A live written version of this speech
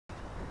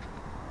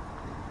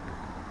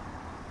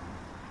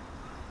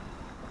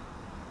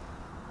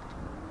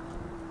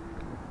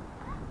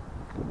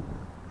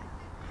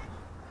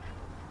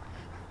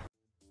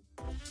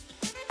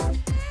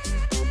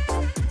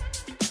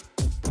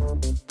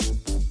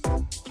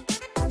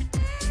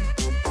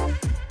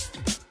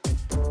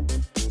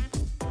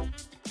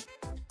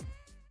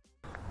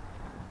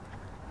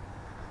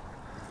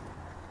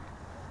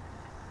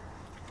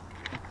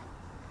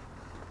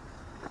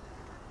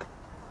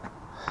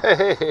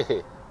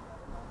Hey,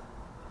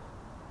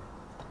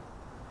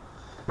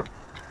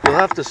 you'll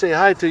have to say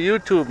hi to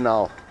YouTube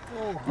now.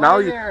 Oh, hi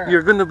now there.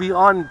 you're going to be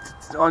on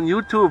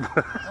YouTube.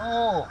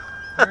 Oh,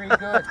 very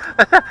good.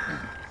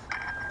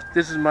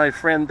 This is my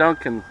friend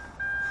Duncan.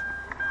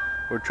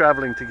 We're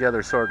traveling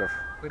together, sort of.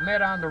 We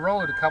met on the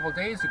road a couple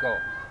days ago.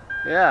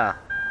 Yeah,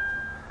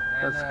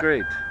 And, that's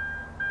great.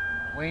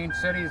 Wayne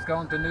said he's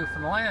going to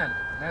Newfoundland.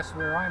 And that's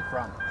where I'm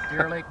from,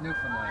 Deer Lake,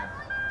 Newfoundland.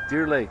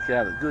 Deer Lake,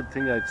 yeah, the good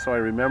thing so I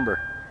remember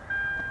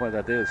what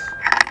that is.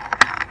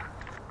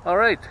 All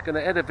right, gonna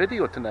edit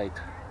video tonight.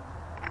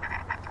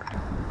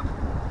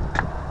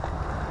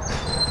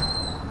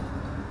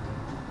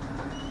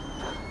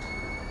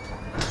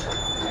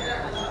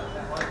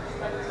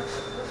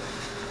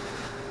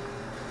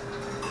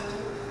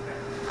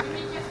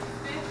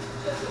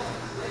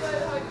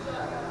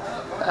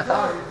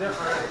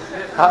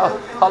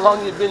 How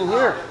long you been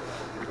here?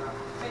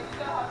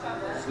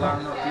 It's long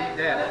enough to eat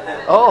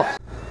that. Oh.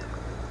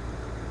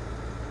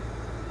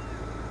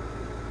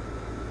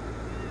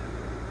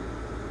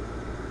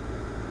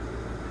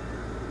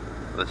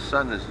 The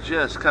sun is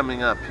just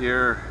coming up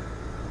here,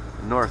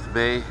 North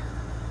Bay.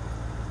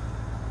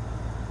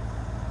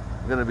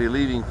 I'm going to be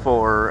leaving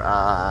for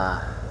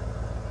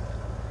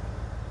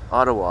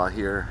Ottawa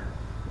here.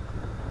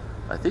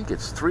 I think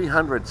it's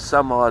 300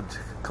 some odd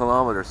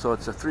kilometers, so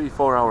it's a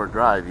 3-4 hour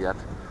drive yet.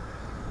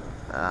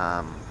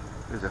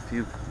 There's a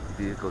few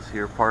vehicles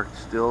here parked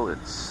still. Let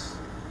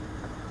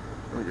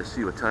me just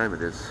see what time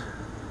it is.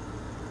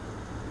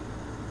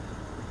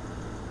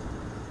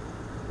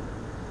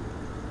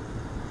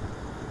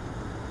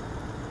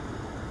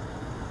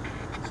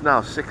 It's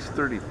now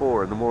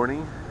 6:34 in the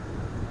morning.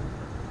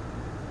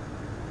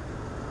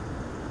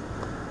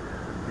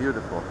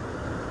 Beautiful.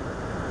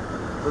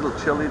 A little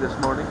chilly this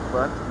morning,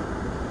 but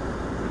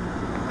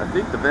I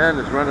think the van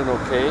is running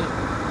okay.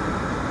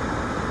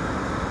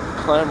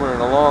 Clambering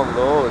along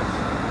though.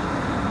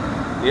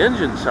 The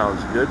engine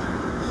sounds good.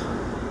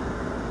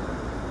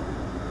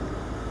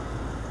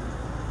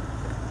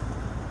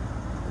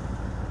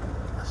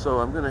 So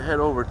I'm going to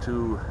head over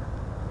to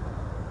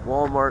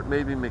Walmart,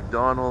 maybe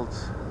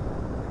McDonald's,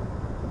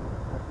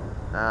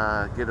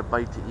 get a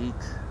bite to eat,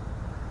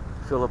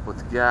 fill up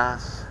with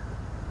gas,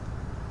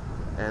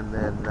 and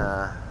then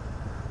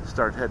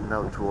start heading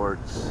out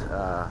towards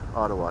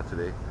Ottawa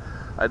today.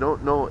 I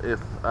don't know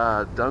if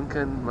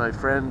Duncan, my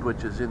friend,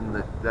 which is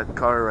in that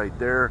car right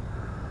there,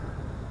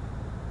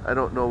 I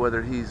don't know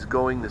whether he's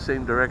going the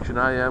same direction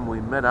I am.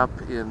 We met up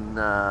in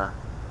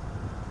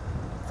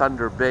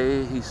Thunder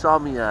Bay. He saw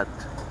me at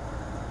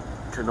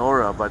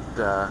Kenora, but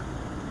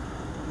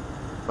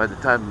by the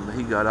time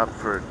he got up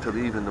to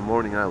leave in the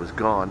morning, I was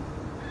gone.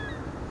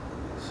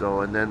 So,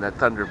 and then at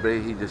Thunder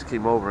Bay, he just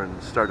came over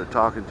and started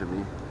talking to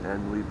me,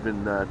 and we've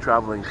been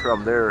traveling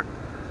from there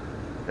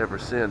ever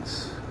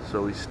since.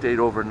 So we stayed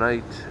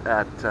overnight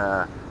at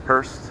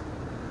Hearst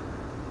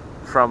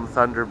from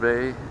Thunder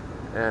Bay,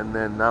 and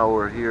then now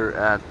we're here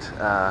at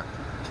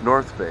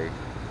North Bay.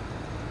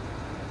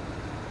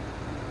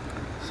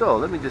 So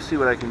let me just see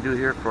what I can do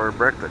here for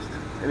breakfast.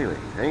 Anyway,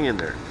 hang in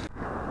there.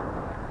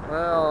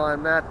 Well,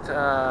 I'm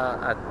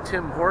at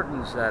Tim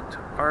Hortons at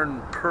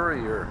Arn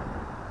Purrier.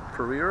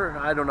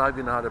 I don't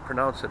even know how to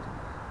pronounce it.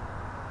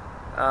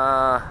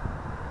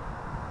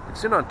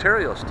 It's in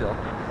Ontario still.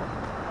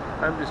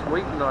 I'm just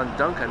waiting on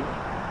Duncan,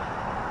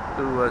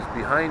 who was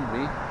behind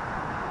me,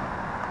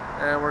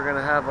 and we're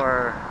gonna have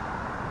our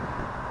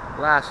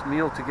last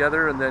meal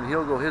together, and then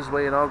he'll go his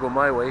way and I'll go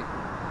my way.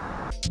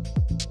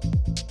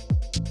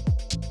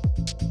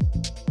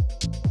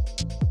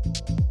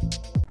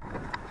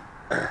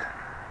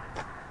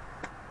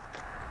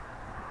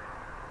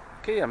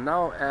 Okay, I'm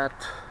now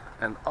at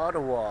an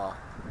Ottawa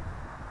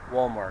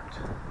Walmart.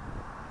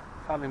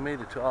 Finally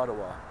made it to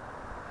Ottawa.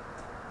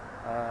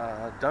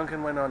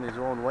 Duncan went on his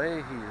own way.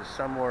 He's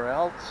somewhere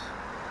else.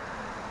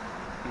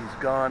 He's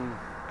gone.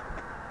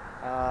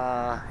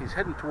 He's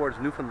heading towards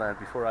Newfoundland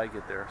before I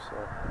get there, so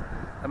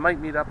I might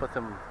meet up with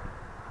him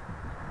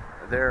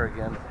there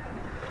again.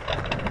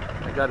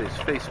 I got his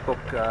Facebook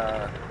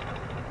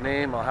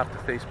name. I'll have to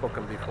Facebook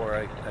him before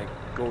I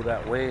go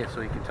that way,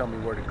 so he can tell me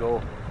where to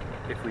go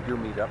if we do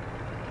meet up.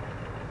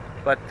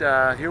 But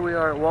here we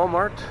are at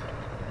Walmart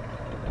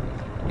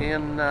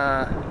in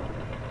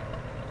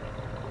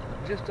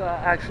just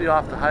actually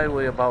off the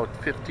highway, about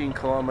 15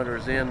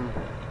 kilometers in,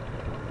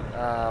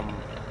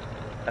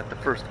 at the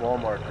first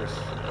Walmart.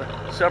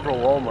 There's several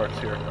Walmarts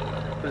here.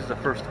 This is the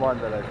first one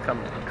that I've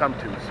come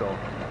to, so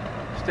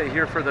stay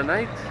here for the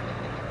night.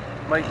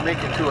 Might make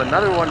it to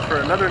another one for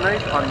another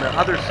night on the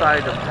other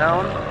side of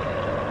town.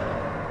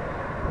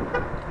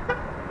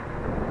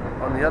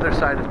 On the other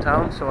side of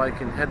town, so I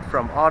can head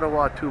from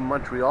Ottawa to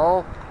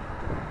Montreal.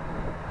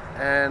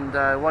 And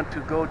I want to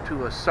go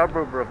to a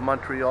suburb of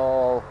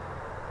Montreal,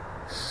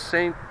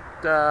 Saint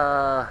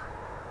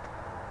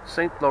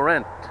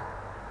Laurent.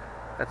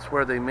 That's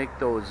where they make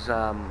those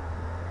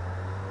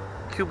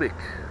cubic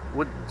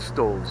wood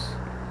stoves.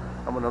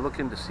 I'm going to look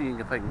into seeing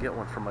if I can get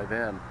one for my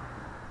van.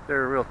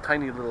 They're real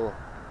tiny little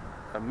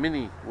a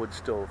mini wood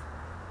stove.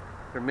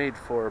 They're made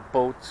for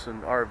boats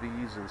and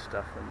RVs and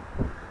stuff,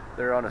 and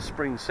they're on a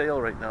spring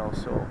sale right now,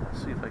 so I'll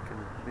see if I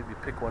can maybe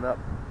pick one up.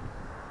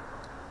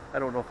 I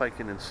don't know if I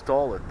can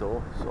install it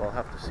though, so I'll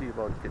have to see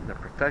about getting a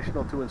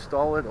professional to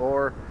install it,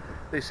 or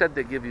they said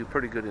they give you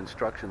pretty good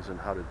instructions on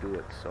how to do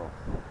it. So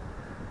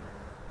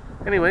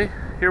anyway,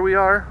 here we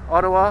are,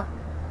 Ottawa,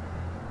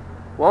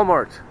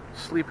 Walmart.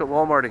 Sleep at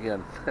Walmart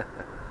again.